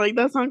that I didn't like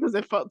that song because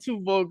it felt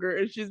too vulgar,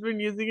 and she's been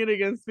using it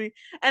against me.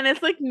 And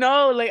it's like,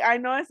 no, like I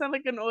know I sound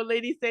like an old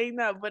lady saying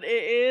that, but it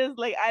is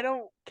like I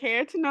don't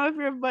care to know if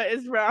your butt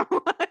is round.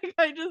 Like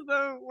I just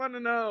don't want to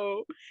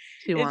know.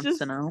 She It's wants to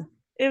just know.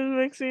 it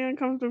makes me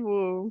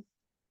uncomfortable.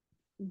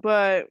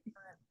 But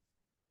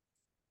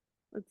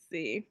let's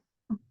see.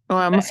 Oh,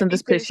 I'm gonna But send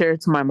this picture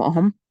to my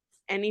mom.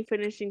 any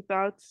finishing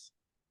thoughts?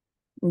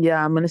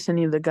 Yeah, I'm gonna send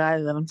you the guy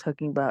that I'm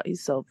talking about.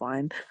 He's so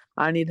fine.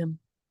 I need him.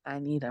 I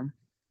need him.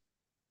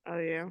 Oh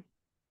yeah.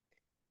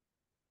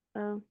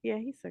 Oh yeah,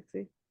 he's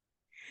sexy.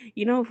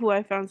 You know who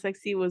I found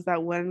sexy was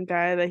that one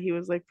guy that he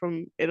was like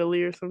from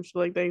Italy or some shit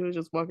like that. He was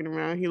just walking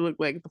around. He looked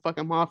like the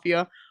fucking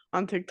mafia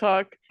on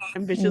TikTok.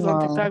 And bitches on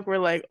No, TikTok were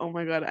like, oh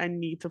my God, I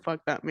need to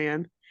fuck that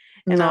man.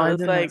 And no, I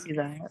did not see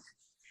that.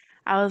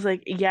 I was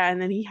like, yeah.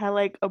 And then he had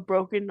like a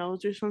broken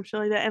nose or some shit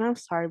like that. And I'm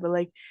sorry, but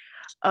like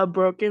a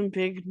broken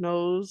big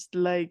nose,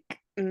 like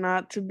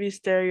not to be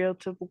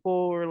stereotypical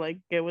or like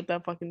get with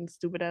that fucking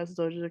stupid ass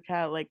Doja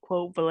Cat like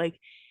quote, but like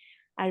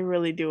I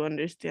really do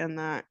understand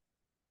that.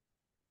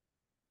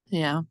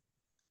 Yeah.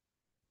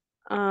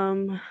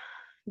 Um,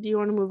 do you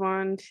want to move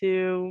on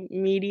to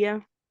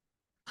media?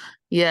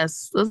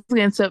 Yes. Let's get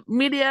into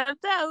media of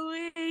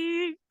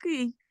the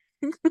week.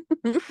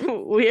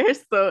 We are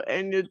so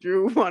Enya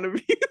Drew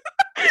wannabe.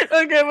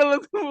 Okay, but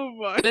let's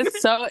move on.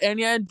 It's so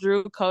Enya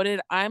Drew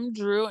coded. I'm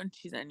Drew and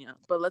she's Enya.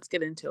 But let's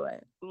get into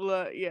it.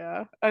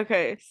 Yeah.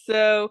 Okay.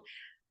 So,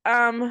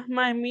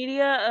 my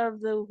media of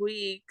the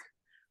week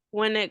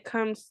when it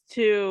comes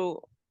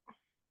to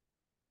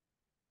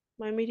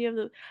my media of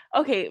the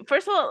okay,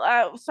 first of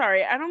all,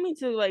 sorry, I don't mean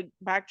to like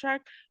backtrack,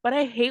 but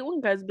I hate when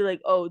guys be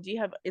like, "Oh, do you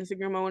have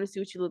Instagram? I want to see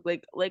what you look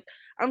like." Like,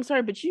 I'm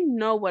sorry, but you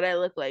know what I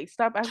look like.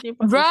 Stop acting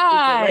fucking stupid.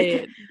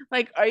 Right.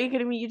 Like, are you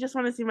kidding me? You just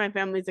want to see my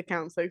family's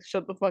accounts. Like,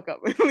 shut the fuck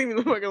up. Leave me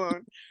the fuck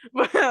alone.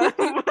 But,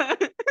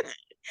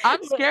 I'm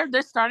but scared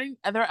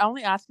they're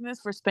only asking this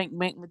for spank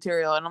bank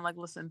material. And I'm like,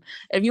 listen,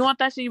 if you want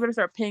that shit, you better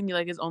start paying me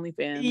like it's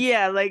OnlyFans.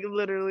 yeah, like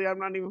literally, I'm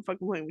not even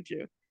fucking playing with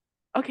you.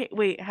 Okay,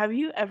 wait. Have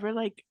you ever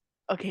like?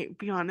 Okay,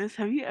 be honest.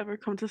 Have you ever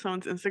come to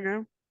someone's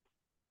Instagram?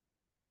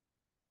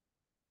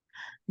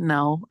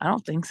 No, I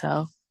don't think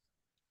so.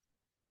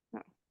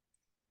 No,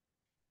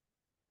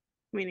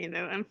 me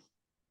neither. Then.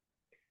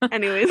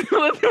 Anyways,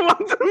 let's move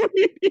on to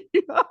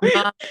media.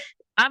 No,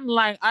 I'm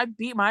like, I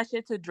beat my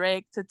shit to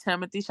Drake, to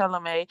Timothy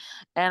Chalamet,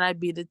 and I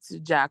beat it to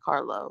Jack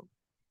Harlow.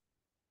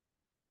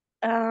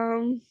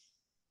 Um,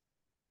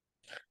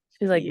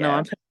 She's like, no, yeah.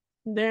 I'm talking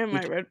They're my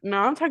teacher. red. No,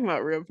 I'm talking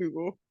about real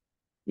people.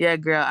 Yeah,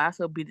 girl, I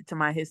also beat it to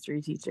my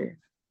history teacher.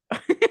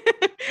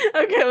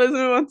 Okay, let's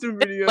move on to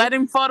video.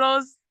 Wedding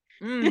photos,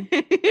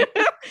 The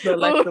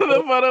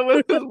delectable. photo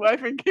with his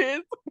wife and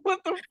kids.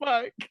 What the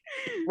fuck?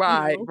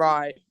 Right, No.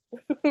 right.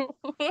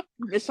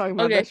 Bitch talking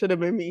about Okay, that should have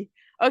been me.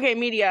 Okay,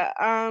 media.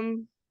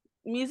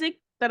 Music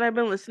that I've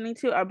been listening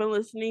to. I've been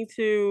listening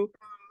to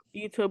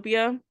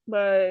Utopia,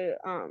 but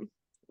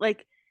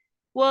like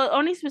well,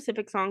 only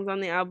specific songs on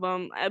the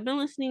album. I've been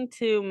listening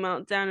to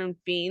Meltdown and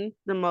Fiend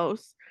the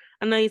most.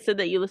 I know you said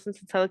that you listen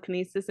to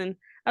Telekinesis, and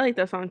I like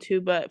that song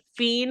too, but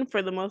Fiend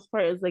for the most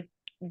part is like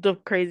the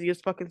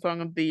craziest fucking song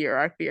of the year,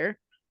 I fear.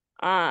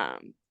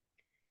 Um,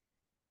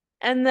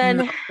 and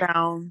then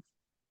meltdown.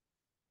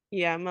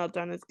 yeah,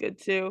 Meltdown is good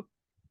too.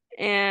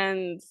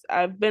 And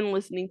I've been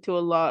listening to a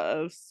lot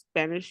of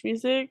Spanish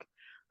music.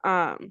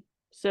 Um,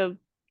 so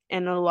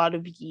and a lot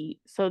of Yeet.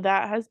 So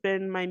that has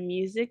been my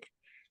music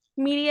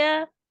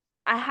media.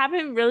 I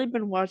haven't really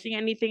been watching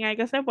anything. I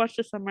guess I've watched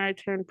The Summer I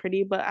Turned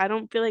Pretty, but I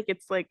don't feel like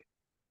it's like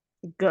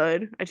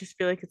good. I just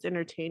feel like it's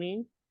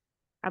entertaining.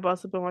 I've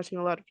also been watching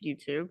a lot of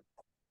YouTube.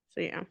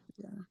 So yeah.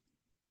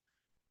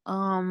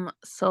 Yeah.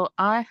 So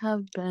I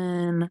have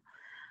been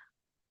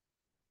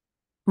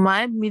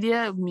my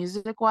media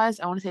music wise,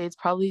 I want to say it's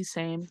probably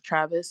same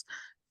Travis.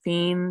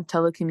 Fiend,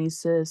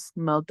 Telekinesis,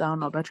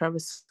 Meltdown, all by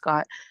Travis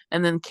Scott,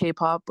 and then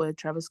K-pop with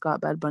Travis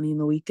Scott, Bad Bunny, in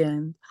the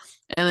Weekend,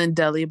 and then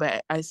Deli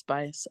by Ice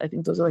Spice. I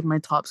think those are like my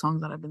top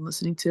songs that I've been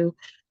listening to,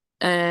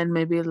 and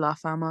maybe La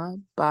Fama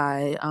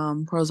by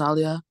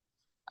Rosalia.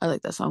 I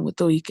like that song with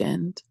The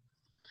Weekend,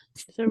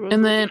 So and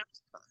Rosalie. then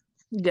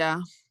yeah,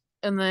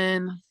 and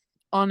then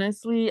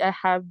honestly, I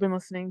have been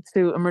listening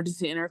to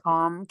Emergency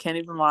Intercom. Can't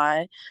even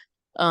lie.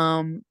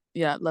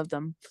 Yeah, love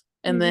them.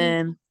 And Mm-hmm.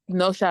 then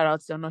no shout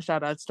outs though, no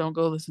shout outs. Don't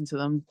go listen to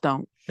them.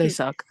 Don't. They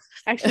suck.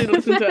 Actually,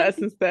 listen to us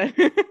instead.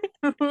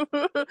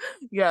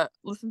 Yeah,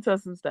 listen to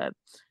us instead.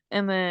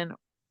 And then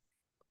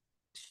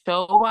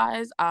show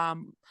wise,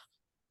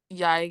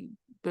 yeah, I've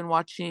been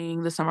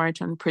watching The Summer I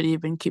Turned Pretty,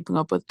 been keeping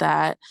up with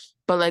that.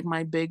 But like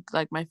my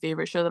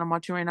favorite show that I'm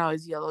watching right now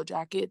is Yellow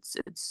Jackets.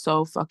 It's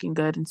so fucking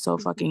good and so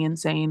fucking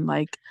insane.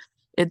 Like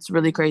it's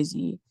really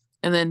crazy.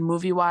 And then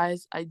movie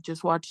wise, I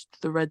just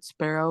watched The Red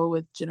Sparrow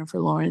with Jennifer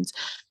Lawrence.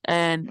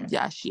 And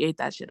yeah, she ate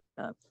that shit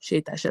up. She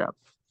ate that shit up.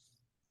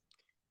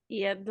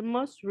 Yeah, the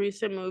most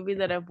recent movie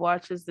that I've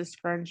watched is this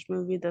French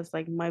movie that's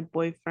like my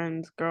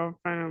boyfriend's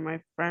girlfriend or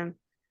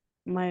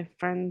my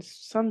friend's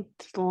some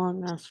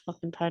long ass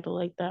fucking title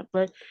like that.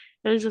 But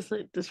it was just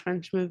like this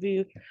French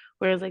movie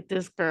where like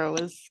this girl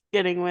was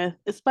getting with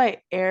it's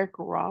by Eric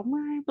Romer,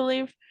 I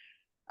believe.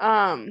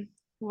 um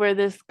where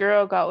this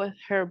girl got with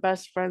her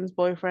best friend's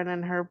boyfriend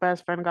and her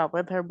best friend got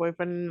with her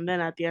boyfriend and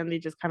then at the end they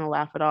just kind of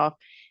laugh it off.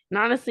 And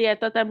honestly, I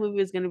thought that movie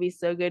was going to be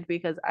so good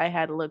because I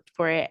had looked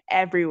for it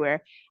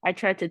everywhere. I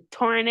tried to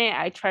torrent it,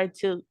 I tried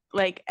to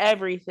like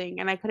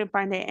everything and I couldn't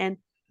find it. And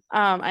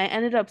I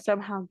ended up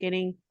somehow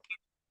getting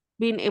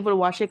being able to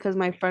watch it because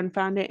my friend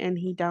found it and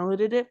he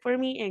downloaded it for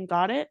me and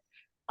got it.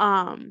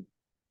 um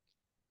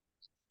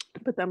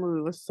but that movie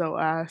was so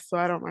ass, so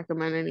I don't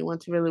recommend anyone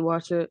to really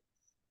watch it.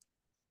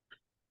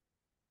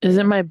 But Is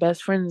it yeah. my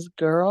best friend's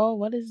girl?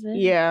 What is it?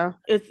 Yeah,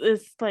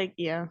 it's like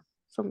yeah,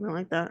 something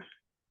like that.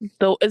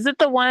 Though is it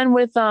the one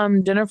with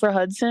Jennifer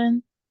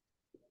Hudson?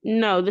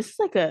 No, this is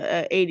like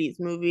a 80s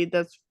movie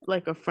that's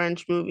like a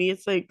French movie.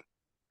 It's like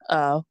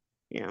Oh.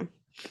 yeah,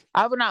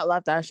 I would not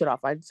let that shit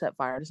off. I'd set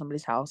fire to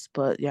somebody's house,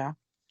 but yeah.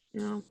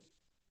 yeah.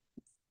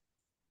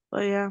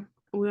 But yeah,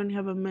 we only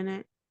have a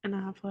minute and a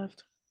half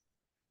left.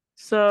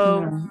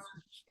 So Yeah.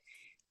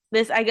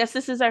 this I guess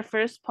this is our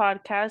first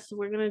podcast.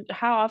 We're gonna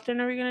how often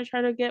are we gonna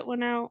try to get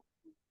one out?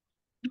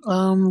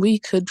 We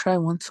could try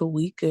once a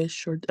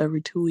weekish or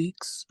every 2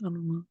 weeks. I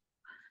don't know.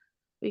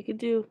 We could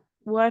do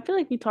well, I feel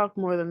like we talk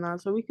more than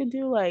that. So we could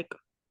do like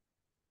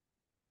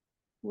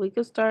we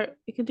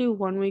could do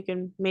 1 week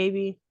and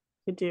maybe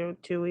we could do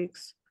 2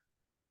 weeks.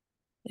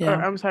 Or Yeah.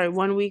 I'm sorry,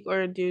 1 week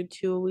or do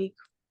two a week.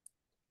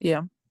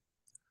 Yeah.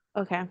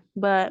 Okay.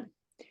 But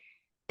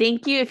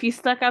thank you. If you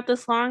stuck out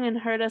this long and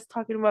heard us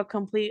talking about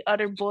complete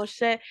utter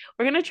bullshit,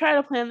 we're gonna try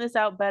to plan this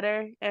out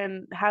better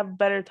and have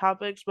better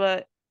topics,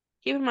 but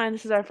keep in mind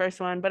this is our first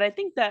one. But I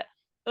think that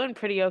it went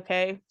pretty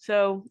okay.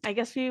 So I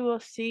guess we will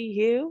see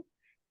you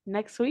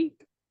next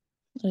week.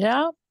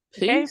 Yeah.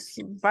 Okay. Peace.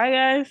 Bye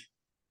guys.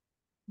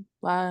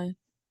 Bye.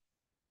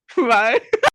 Bye.